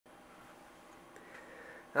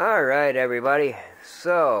Alright everybody,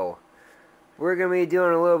 so we're going to be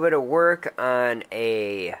doing a little bit of work on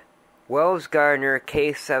a Gardner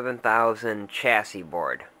K7000 chassis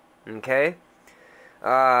board. Okay?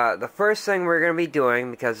 The first thing we're going to be doing,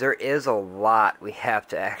 because there is a lot we have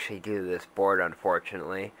to actually do to this board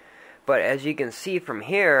unfortunately, but as you can see from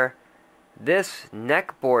here, this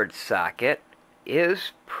neck board socket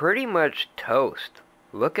is pretty much toast.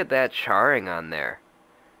 Look at that charring on there.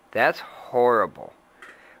 That's horrible.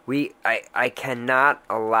 I cannot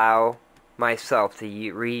allow myself to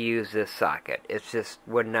reuse this socket. It just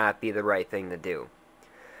would not be the right thing to do.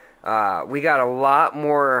 We got a lot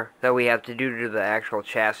more that we have to do to the actual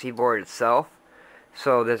chassis board itself,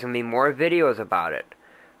 so there's going to be more videos about it.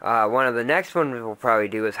 One of the next ones we'll probably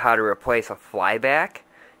do is how to replace a flyback,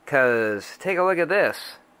 because take a look at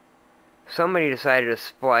this. Somebody decided to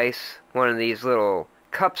splice one of these little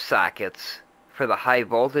cup sockets for the high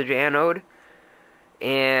voltage anode,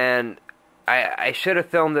 and I should have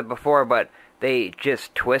filmed it before, but they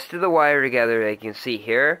just twisted the wire together, you can see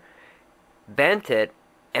here, bent it,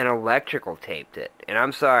 and electrical taped it. And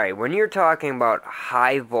I'm sorry, when you're talking about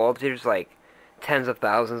high voltage, like tens of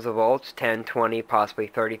thousands of volts, 10, 20, possibly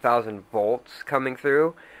 30,000 volts coming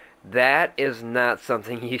through, that is not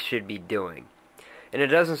something you should be doing. And it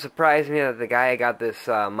doesn't surprise me that the guy I got this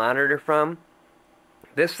monitor from,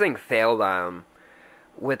 this thing failed on him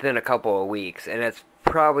within a couple of weeks, and it's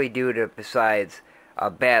probably due to, besides a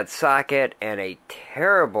bad socket and a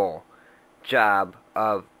terrible job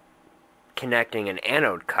of connecting an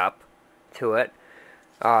anode cup to it.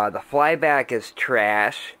 The flyback is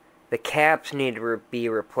trash, the caps need to be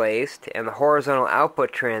replaced, and the horizontal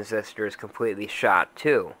output transistor is completely shot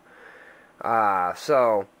too.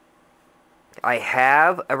 So I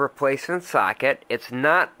have a replacement socket. It's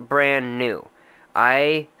not brand new.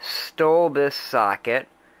 I stole this socket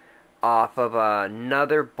off of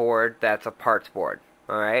another board that's a parts board.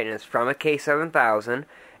 Alright, and it's from a K7000,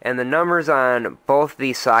 and the numbers on both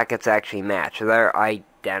these sockets actually match. They're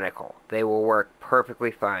identical. They will work perfectly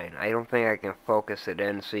fine. I don't think I can focus it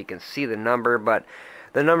in so you can see the number, but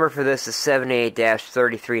the number for this is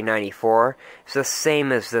 78-3394. It's the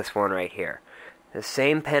same as this one right here. The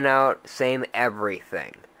same pinout, same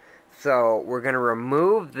everything. So we're going to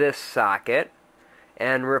remove this socket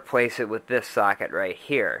and replace it with this socket right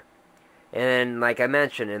here. And like I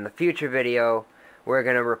mentioned, in the future video, we're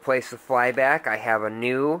going to replace the flyback. I have a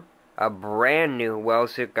brand new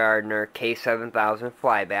Gardner K7000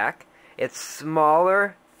 flyback. It's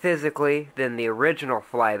smaller physically than the original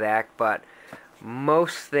flyback, but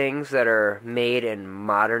most things that are made in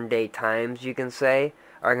modern day times, you can say,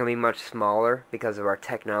 are going to be much smaller because of our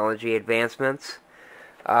technology advancements.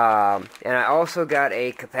 And I also got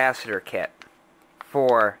a capacitor kit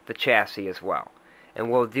for the chassis as well. And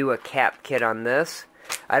we'll do a cap kit on this.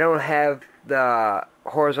 I don't have the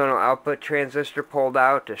horizontal output transistor pulled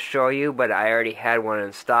out to show you, but I already had one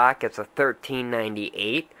in stock. It's a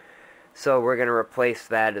 1398, so we're going to replace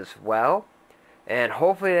that as well. And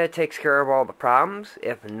hopefully that takes care of all the problems.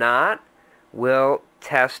 If not, we'll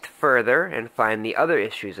test further and find the other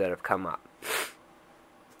issues that have come up.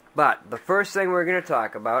 But the first thing we're going to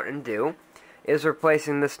talk about and do is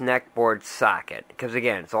replacing this neck board socket, because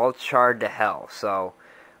again, it's all charred to hell, so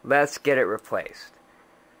let's get it replaced.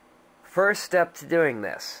 First step to doing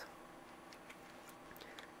this,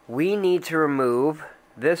 we need to remove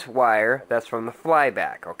this wire that's from the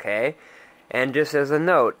flyback, okay? And just as a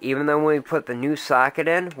note, even though when we put the new socket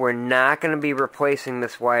in, we're not going to be replacing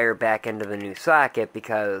this wire back into the new socket,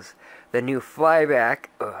 because the new flyback,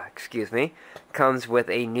 comes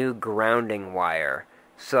with a new grounding wire.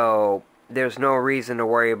 So there's no reason to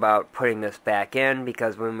worry about putting this back in,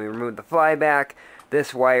 because when we remove the flyback,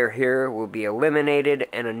 this wire here will be eliminated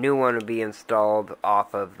and a new one will be installed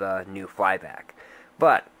off of the new flyback.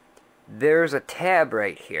 But there's a tab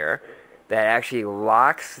right here that actually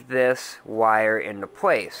locks this wire into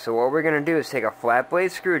place. So what we're going to do is take a flat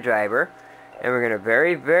blade screwdriver, and we're going to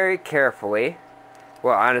very, very carefully,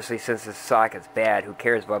 well honestly, since this socket's bad, who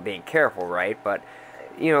cares about being careful, right? But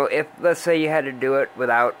you know, if, let's say you had to do it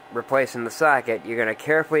without replacing the socket, you're going to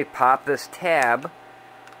carefully pop this tab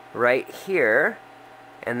right here,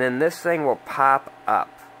 and then this thing will pop up.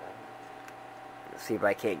 Let's see if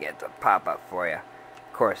I can't get it to pop up for you.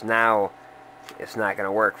 Of course, now it's not going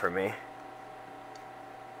to work for me.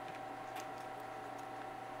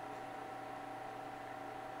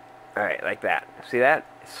 Alright, like that. See that?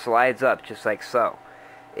 It slides up just like so.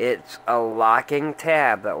 It's a locking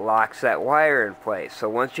tab that locks that wire in place. So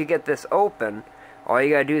once you get this open, all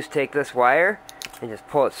you gotta do is take this wire and just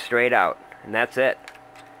pull it straight out. And that's it.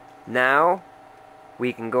 Now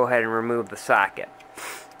we can go ahead and remove the socket.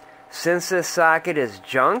 since this socket is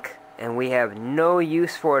junk and we have no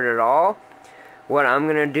use for it at all, what I'm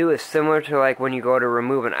going to do is similar to like when you go to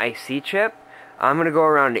remove an IC chip. I'm going to go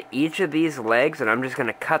around to each of these legs and I'm just going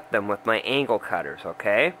to cut them with my angle cutters,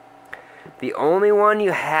 okay? The only one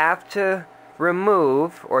you have to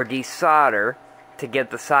remove or desolder to get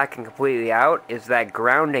the socket completely out is that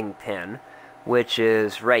grounding pin, which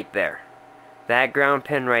is right there. That ground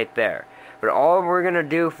pin right there. But all we're going to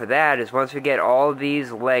do for that is once we get all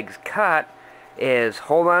these legs cut is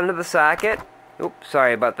hold on to the socket. Oops,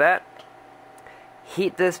 sorry about that.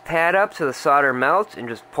 Heat this pad up so the solder melts and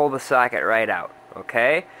just pull the socket right out,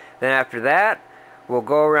 okay? Then after that, we'll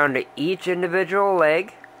go around to each individual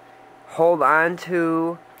leg, hold on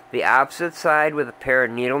to the opposite side with a pair of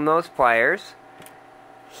needle nose pliers,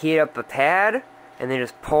 heat up the pad, and then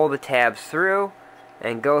just pull the tabs through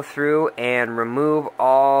and go through and remove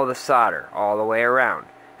all the solder all the way around.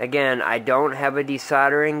 Again, I don't have a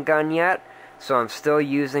desoldering gun yet, so I'm still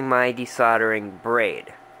using my desoldering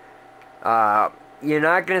braid. You're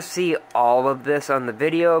not going to see all of this on the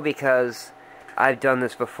video because I've done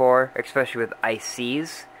this before, especially with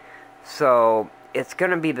ICs. So it's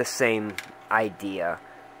going to be the same idea.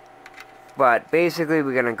 But basically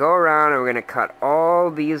we're going to go around and we're going to cut all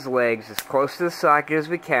these legs as close to the socket as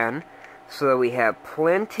we can so that we have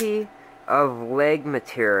plenty of leg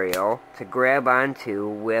material to grab onto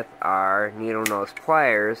with our needle nose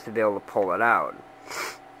pliers to be able to pull it out.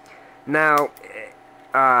 Now,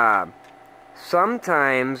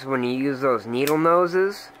 sometimes when you use those needle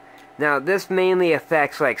noses, now this mainly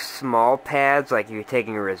affects like small pads, like if you're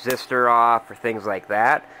taking a resistor off or things like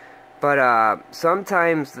that, but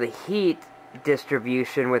sometimes the heat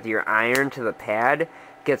distribution with your iron to the pad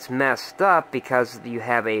gets messed up because you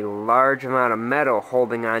have a large amount of metal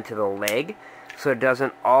holding onto the leg, so it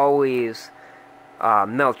doesn't always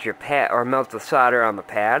melt your pad or melt the solder on the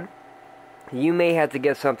pad. You may have to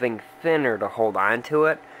get something thinner to hold onto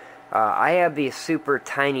it. I have these super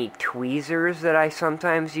tiny tweezers that I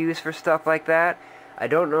sometimes use for stuff like that. I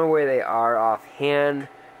don't know where they are offhand.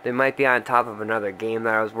 They might be on top of another game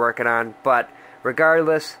that I was working on, but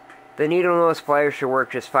regardless, the needle nose pliers should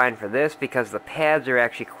work just fine for this because the pads are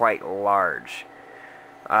actually quite large.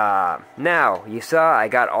 Now, you saw I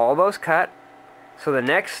got all those cut, so the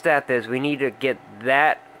next step is we need to get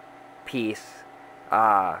that piece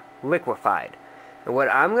liquefied. And what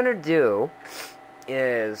I'm going to do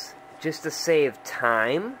is, just to save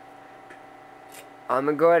time, I'm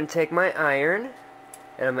going to go ahead and take my iron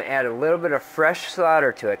and I'm going to add a little bit of fresh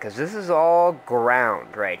solder to it because this is all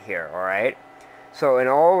ground right here, alright? So in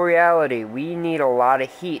all reality, we need a lot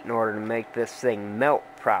of heat in order to make this thing melt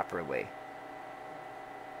properly.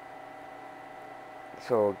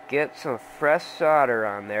 So get some fresh solder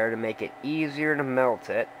on there to make it easier to melt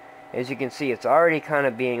it. As you can see, it's already kind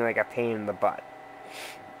of being like a pain in the butt.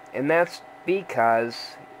 And that's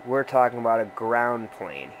because we're talking about a ground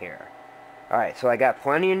plane here. Alright, so I got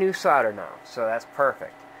plenty of new solder now, so that's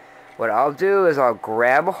perfect. What I'll do is I'll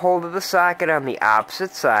grab a hold of the socket on the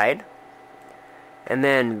opposite side, and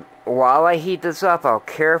then while I heat this up, I'll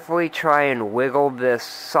carefully try and wiggle this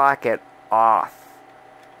socket off.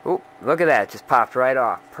 Oop, look at that, it just popped right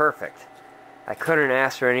off. Perfect. I couldn't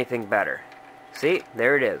ask for anything better. See,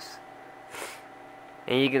 there it is.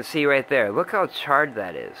 And you can see right there, look how charred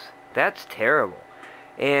that is. That's terrible.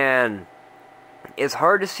 And it's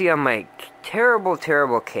hard to see on my terrible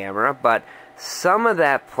camera, but some of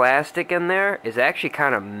that plastic in there is actually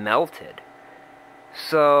kind of melted.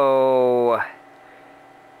 So,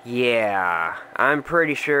 yeah, I'm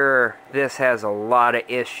pretty sure this has a lot of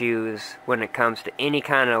issues when it comes to any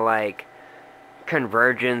kind of like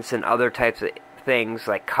convergence and other types of things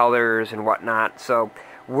like colors and whatnot. So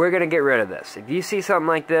we're going to get rid of this. If you see something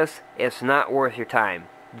like this, it's not worth your time.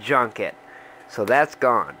 Junk it. So that's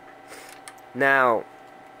gone. Now,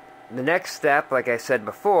 the next step, like I said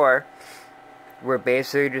before, we're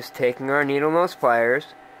basically just taking our needle nose pliers.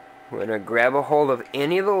 We're going to grab a hold of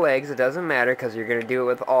any of the legs. It doesn't matter because you're going to do it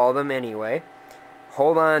with all of them anyway.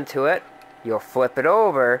 Hold on to it. You'll flip it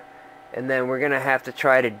over. And then we're going to have to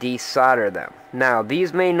try to desolder them. Now,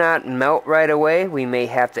 these may not melt right away. We may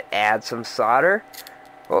have to add some solder.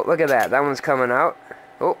 Oh, look at that. That one's coming out.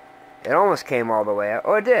 Oh, it almost came all the way out.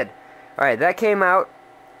 Oh, it did. Alright, that came out.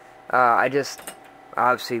 I just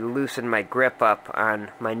obviously loosened my grip up on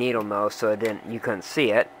my needle nose so you couldn't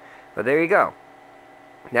see it. But there you go.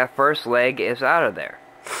 That first leg is out of there.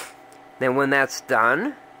 Then when that's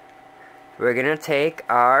done, we're going to take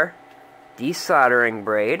our desoldering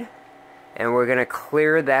braid and we're going to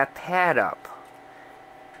clear that pad up.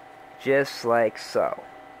 Just like so.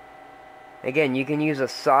 Again, you can use a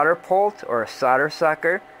solder pult or a solder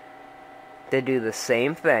sucker. to do the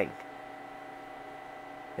same thing.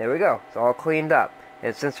 There we go. It's all cleaned up.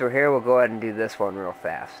 And since we're here, we'll go ahead and do this one real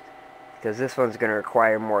fast, because this one's going to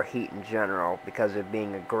require more heat in general because of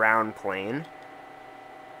being a ground plane.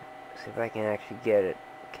 See if I can actually get it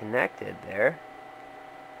connected there.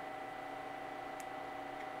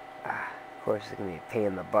 Of course, it's going to be a pain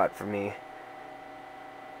in the butt for me.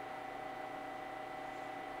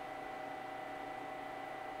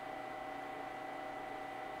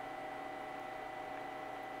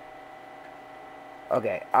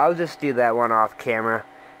 Okay, I'll just do that one off camera,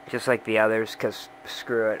 just like the others, because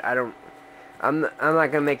screw it. I'm not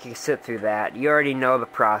going to make you sit through that. You already know the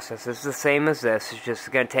process. It's the same as this. It's just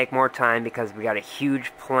going to take more time because we got a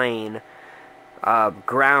huge plane of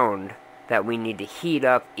ground that we need to heat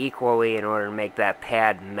up equally in order to make that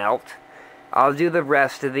pad melt. I'll do the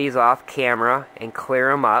rest of these off camera and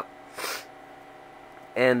clear them up.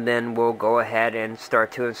 And then we'll go ahead and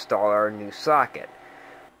start to install our new socket.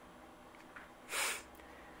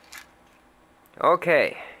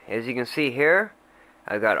 Okay, as you can see here,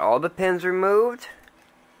 I've got all the pins removed,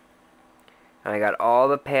 and I got all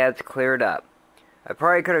the pads cleared up. I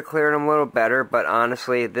probably could have cleared them a little better, but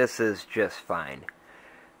honestly, this is just fine.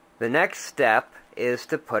 The next step is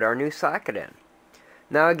to put our new socket in.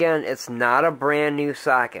 Now again, it's not a brand new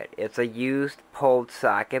socket. It's a used pulled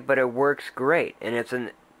socket, but it works great, and it's in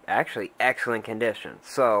actually excellent condition.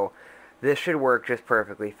 So, this should work just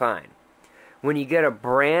perfectly fine. When you get a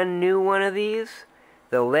brand new one of these,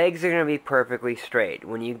 the legs are going to be perfectly straight.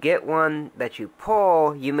 When you get one that you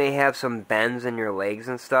pull, you may have some bends in your legs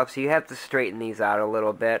and stuff, so you have to straighten these out a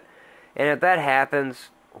little bit. And if that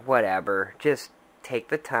happens, whatever, just take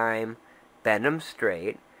the time, bend them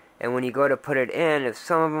straight, and when you go to put it in, if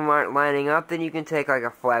some of them aren't lining up, then you can take like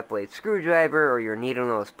a flat blade screwdriver or your needle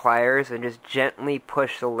nose pliers and just gently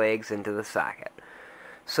push the legs into the socket.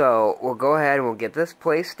 So, we'll go ahead and we'll get this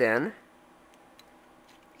placed in.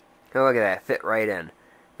 Oh, look at that, fit right in.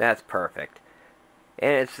 That's perfect.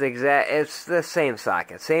 And it's the same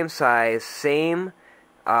socket, same size, same,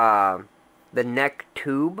 the neck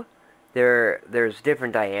tube. There's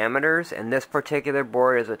different diameters, and this particular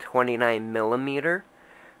board is a 29 millimeter.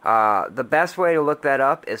 The best way to look that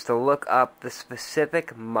up is to look up the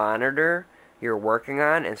specific monitor you're working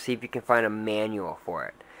on and see if you can find a manual for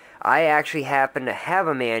it. I actually happen to have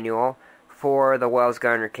a manual for the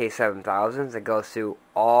Gardner K7000s that goes through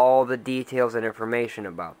all the details and information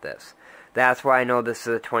about this. That's why I know this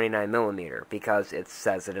is a 29 millimeter, because it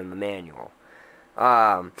says it in the manual.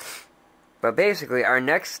 But basically, our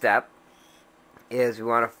next step is we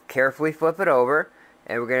want to carefully flip it over,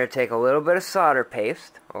 and we're going to take a little bit of solder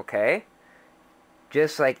paste, okay?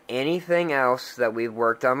 Just like anything else that we've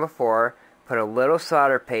worked on before, put a little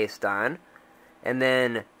solder paste on, and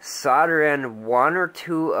then solder in one or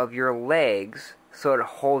two of your legs so it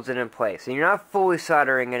holds it in place. And you're not fully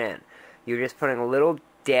soldering it in. You're just putting a little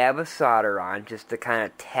dab of solder on just to kind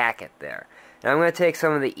of tack it there. Now I'm going to take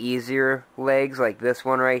some of the easier legs, like this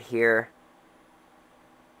one right here.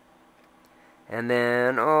 And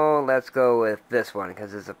then, let's go with this one,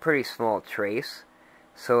 because it's a pretty small trace,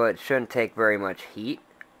 so it shouldn't take very much heat.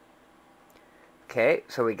 Okay,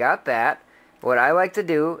 so we got that. What I like to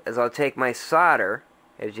do is I'll take my solder,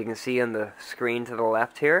 as you can see on the screen to the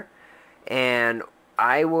left here, and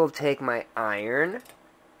I will take my iron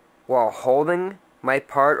while holding my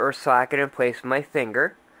part or socket in place with my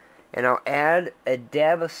finger, and I'll add a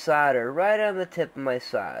dab of solder right on the tip of my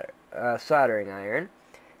soldering iron.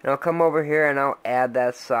 And I'll come over here and I'll add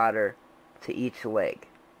that solder to each leg.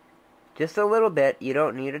 Just a little bit, you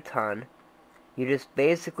don't need a ton. You just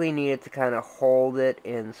basically need it to kind of hold it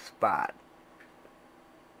in spot.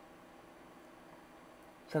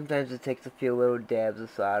 Sometimes it takes a few little dabs of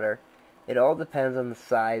solder. It all depends on the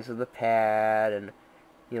size of the pad and,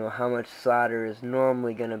 you know, how much solder is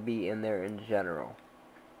normally going to be in there in general.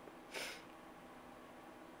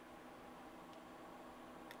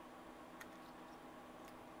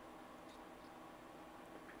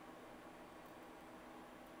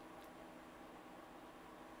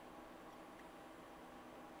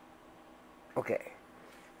 Okay,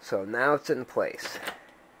 so now it's in place.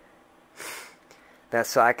 That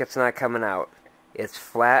socket's not coming out. It's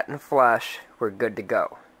flat and flush. We're good to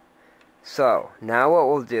go. So, now what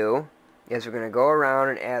we'll do is we're going to go around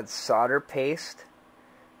and add solder paste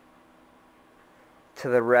to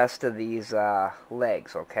the rest of these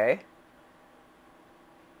legs, okay?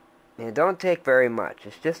 And it don't take very much.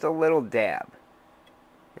 It's just a little dab.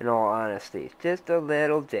 In all honesty, just a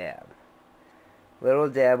little dab. Little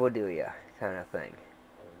dab will do ya, kind of thing.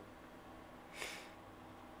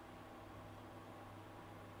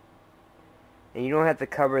 And you don't have to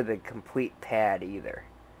cover the complete pad either.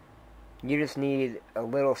 You just need a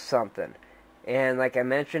little something. And like I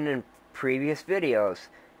mentioned in previous videos,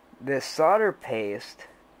 this solder paste,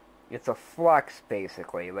 it's a flux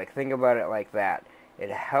basically. Like, think about it like that.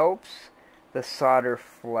 It helps the solder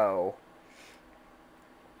flow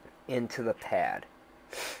into the pad.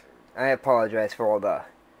 I apologize for all the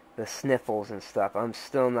sniffles and stuff. I'm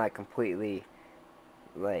still not completely,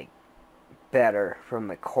 like, better from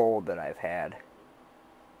the cold that I've had.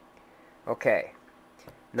 Okay.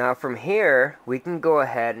 Now from here, we can go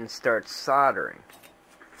ahead and start soldering.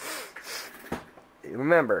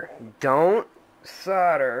 Remember, don't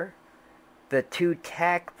solder the 2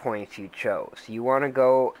 tack points you chose. You want to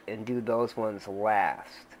go and do those ones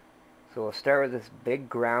last. So we'll start with this big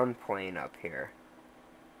ground plane up here.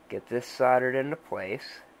 Get this soldered into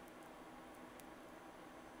place.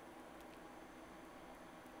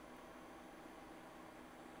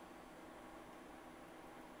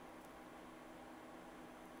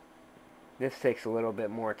 This takes a little bit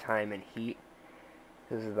more time and heat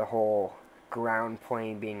because of the whole ground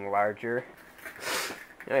plane being larger.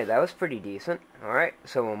 Alright, that was pretty decent. Alright,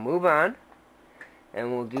 so we'll move on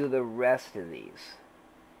and we'll do the rest of these.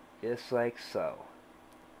 Just like so.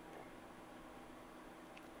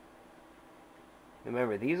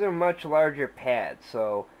 Remember, these are much larger pads,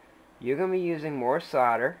 so you're going to be using more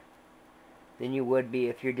solder than you would be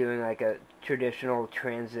if you're doing like a traditional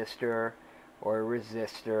transistor or a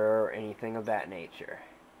resistor or anything of that nature.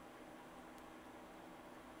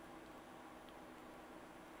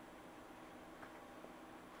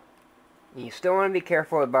 You still want to be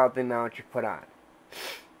careful about the amount you put on.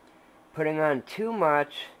 Putting on too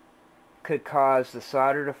much could cause the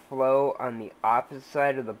solder to flow on the opposite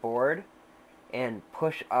side of the board and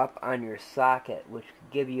push up on your socket, which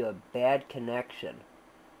could give you a bad connection.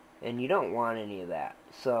 And you don't want any of that.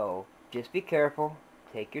 So just be careful,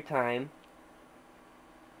 take your time,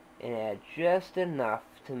 and add just enough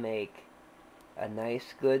to make a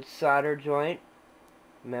nice good solder joint.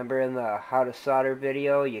 Remember in the how to solder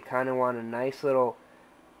video, you kind of want a nice little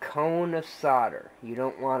cone of solder. You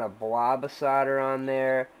don't want a blob of solder on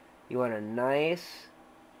there. You want a nice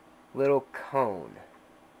little cone.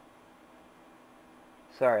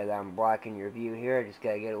 Sorry that I'm blocking your view here. I just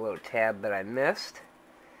got to get a little tab that I missed.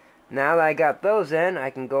 Now that I got those in,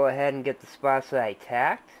 I can go ahead and get the spots that I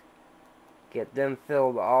tacked. Get them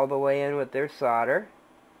filled all the way in with their solder.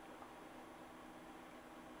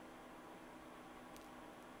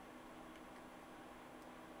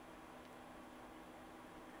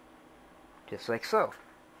 Just like so.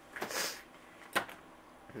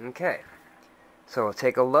 Okay. So we'll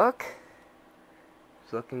take a look.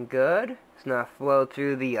 It's looking good. It's not flowed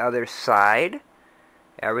through the other side.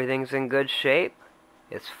 Everything's in good shape.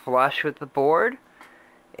 It's flush with the board.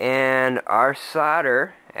 And our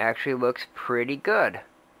solder actually looks pretty good.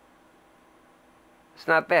 It's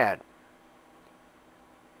not bad.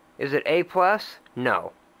 Is it A+?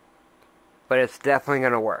 No. But it's definitely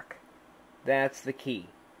going to work. That's the key.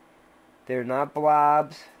 They're not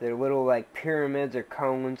blobs. They're little like pyramids or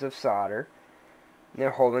cones of solder.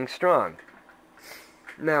 They're holding strong.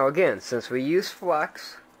 Now again, since we use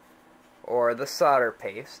flux or the solder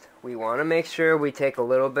paste, we want to make sure we take a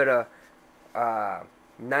little bit of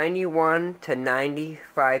 91 to 95%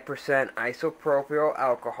 isopropyl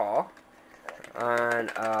alcohol on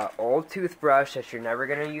an old toothbrush that you're never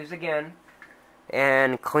going to use again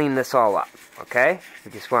and clean this all up, okay?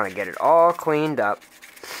 We just want to get it all cleaned up.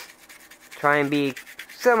 Try and be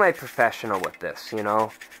semi-professional with this, you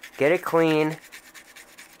know. Get it clean.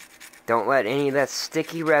 Don't let any of that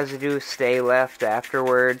sticky residue stay left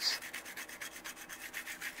afterwards.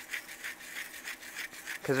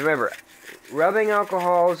 Because remember, rubbing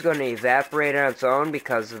alcohol is going to evaporate on its own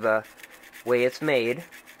because of the way it's made.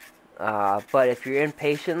 But if you're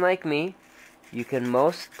impatient like me, you can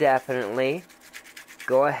most definitely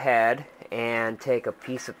go ahead and take a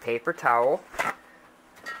piece of paper towel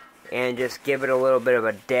and just give it a little bit of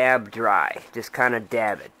a dab dry. Just kind of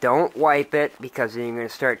dab it. Don't wipe it because then you're going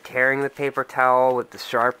to start tearing the paper towel with the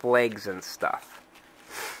sharp legs and stuff.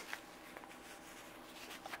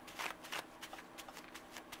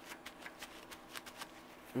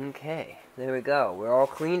 Okay, there we go. We're all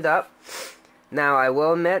cleaned up. Now, I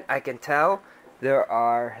will admit, I can tell there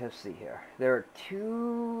are, let's see here, there are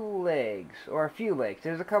 2 legs, or a few legs.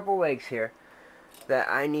 There's a couple legs here that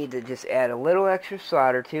I need to just add a little extra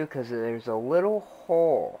solder to because there's a little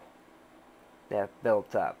hole that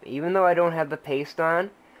built up. Even though I don't have the paste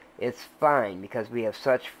on, it's fine because we have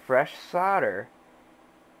such fresh solder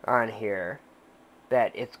on here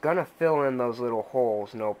that it's going to fill in those little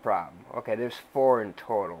holes no problem. Okay, there's 4 in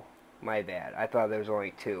total. My bad. I thought there was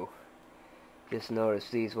only 2. Just notice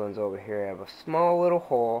these ones over here have a small little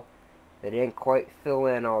hole that didn't quite fill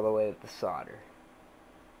in all the way with the solder.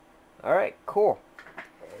 Alright, cool.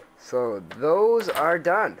 So those are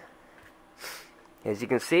done. As you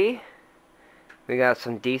can see, we got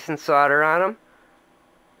some decent solder on them.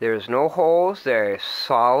 There's no holes, they're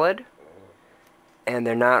solid, and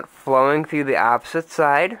they're not flowing through the opposite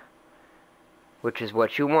side, which is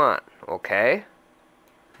what you want, okay?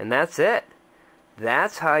 And that's it.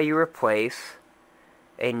 That's how you replace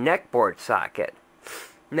a neckboard socket.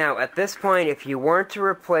 Now, at this point, if you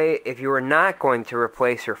were not going to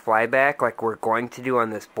replace your flyback like we're going to do on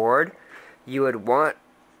this board, you would want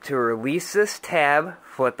to release this tab,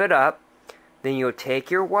 flip it up, then you'll take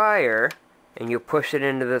your wire and you push it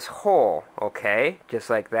into this hole, okay? Just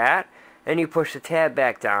like that. And you push the tab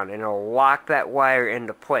back down and it'll lock that wire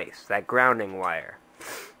into place, that grounding wire.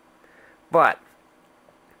 But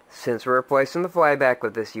since we're replacing the flyback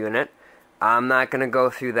with this unit, I'm not going to go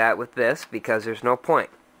through that with this because there's no point.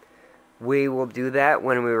 We will do that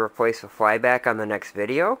when we replace the flyback on the next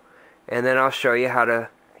video, and then I'll show you how to,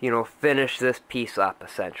 finish this piece up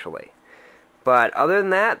essentially. But other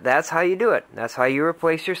than that, that's how you do it. That's how you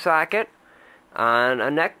replace your socket on a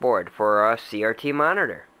neckboard for a CRT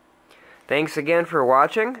monitor. Thanks again for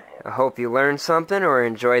watching. I hope you learned something or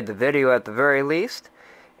enjoyed the video at the very least.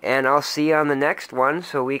 And I'll see you on the next one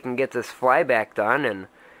so we can get this flyback done and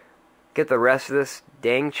get the rest of this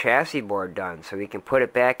dang chassis board done so we can put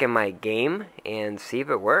it back in my game and see if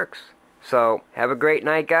it works. So, have a great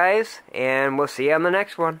night, guys, and we'll see you on the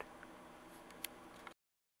next one.